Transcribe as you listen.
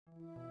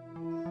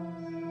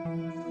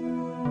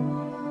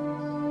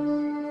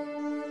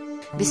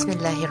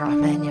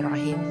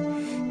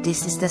Bismillahirrahmanirrahim.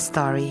 This is the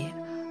story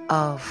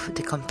of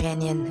the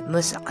companion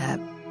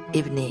Mus'ab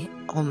ibn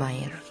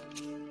Umayr.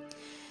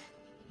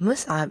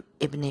 Mus'ab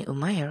ibn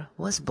Umayr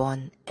was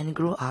born and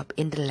grew up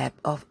in the lap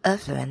of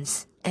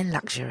affluence and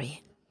luxury.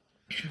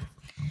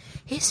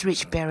 His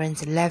rich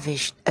parents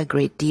lavished a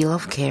great deal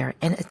of care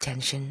and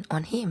attention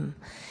on him.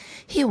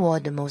 He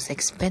wore the most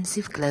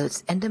expensive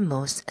clothes and the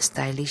most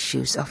stylish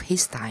shoes of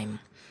his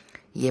time.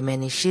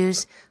 Yemeni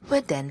shoes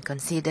were then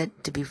considered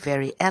to be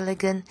very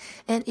elegant,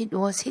 and it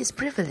was his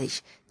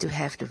privilege to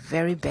have the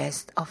very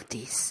best of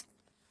these.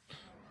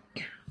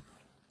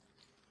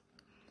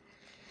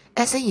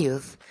 As a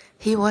youth,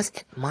 he was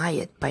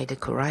admired by the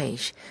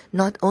Quraysh,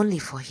 not only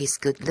for his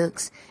good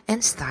looks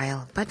and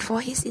style, but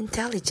for his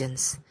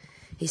intelligence.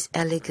 His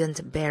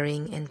elegant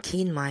bearing and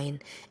keen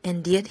mind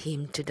endeared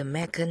him to the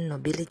Meccan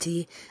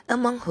nobility,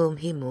 among whom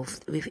he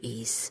moved with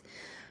ease.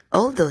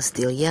 Although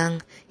still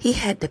young, he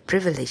had the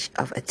privilege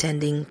of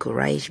attending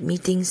Quraysh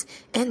meetings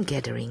and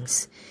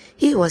gatherings.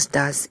 He was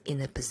thus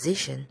in a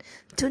position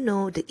to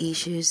know the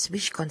issues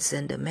which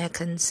concerned the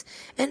Meccans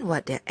and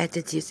what their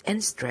attitudes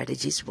and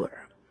strategies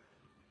were.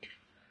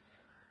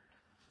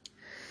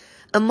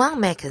 Among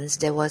Meccans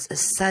there was a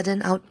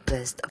sudden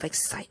outburst of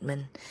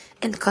excitement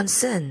and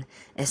concern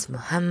as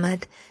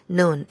Muhammad,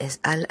 known as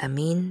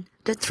Al-Amin,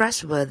 the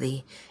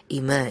trustworthy,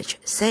 emerged,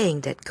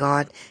 saying that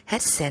God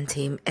had sent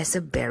him as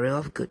a bearer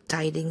of good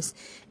tidings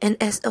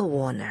and as a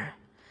warner.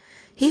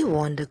 He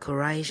warned the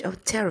Quraysh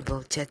of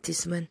terrible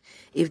chastisement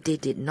if they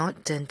did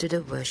not turn to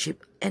the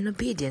worship and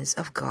obedience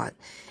of God,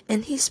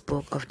 and he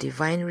spoke of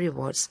divine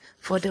rewards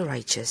for the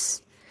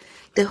righteous.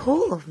 The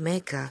whole of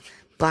Mecca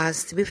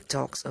buzzed with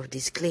talks of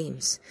these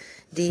claims.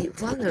 The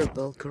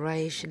vulnerable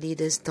Quraysh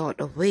leaders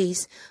thought of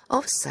ways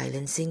of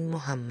silencing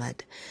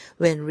Muhammad.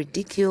 When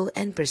ridicule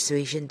and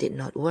persuasion did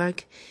not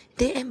work,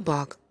 they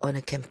embarked on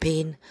a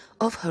campaign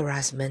of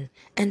harassment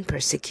and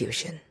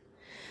persecution.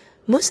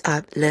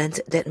 Mus'ab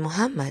learned that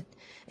Muhammad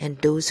and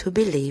those who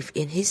believed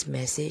in his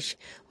message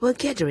were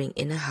gathering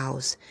in a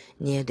house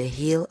near the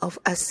hill of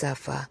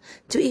As-Safa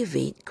to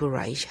evade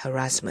Quraysh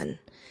harassment.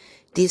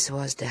 This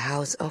was the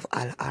house of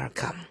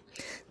Al-Arqam.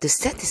 To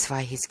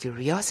satisfy his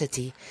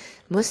curiosity,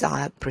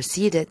 Mus'ab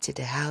proceeded to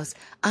the house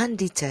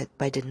undeterred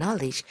by the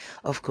knowledge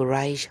of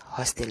Quraysh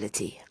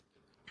hostility.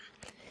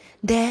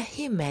 There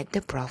he met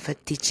the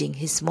Prophet teaching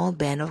his small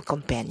band of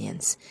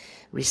companions,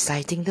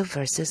 reciting the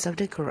verses of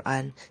the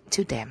Quran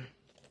to them,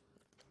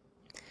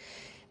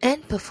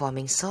 and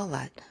performing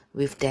salat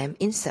with them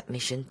in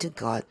submission to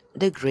God,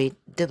 the Great,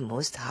 the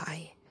Most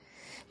High.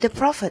 The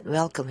Prophet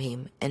welcomed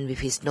him and with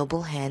his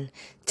noble hand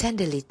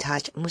tenderly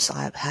touched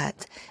Mus'ab's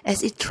heart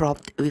as it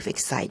throbbed with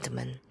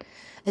excitement.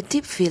 A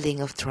deep feeling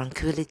of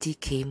tranquility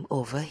came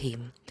over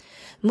him.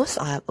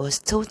 Mus'ab was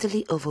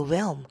totally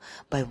overwhelmed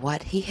by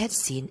what he had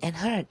seen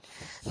and heard.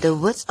 The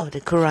words of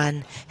the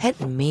Quran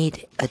had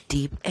made a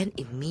deep and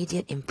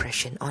immediate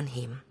impression on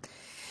him.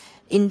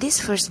 In this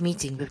first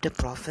meeting with the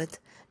Prophet,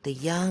 the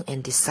young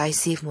and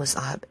decisive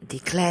Mus'ab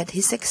declared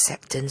his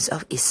acceptance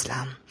of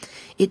Islam.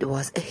 It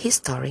was a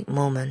historic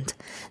moment.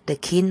 The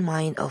keen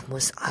mind of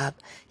Mus'ab,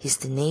 his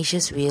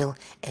tenacious will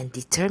and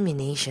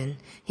determination,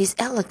 his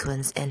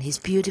eloquence and his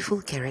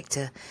beautiful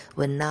character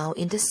were now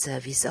in the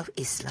service of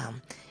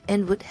Islam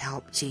and would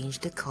help change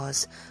the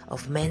course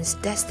of men's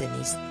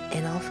destinies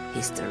and of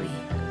history.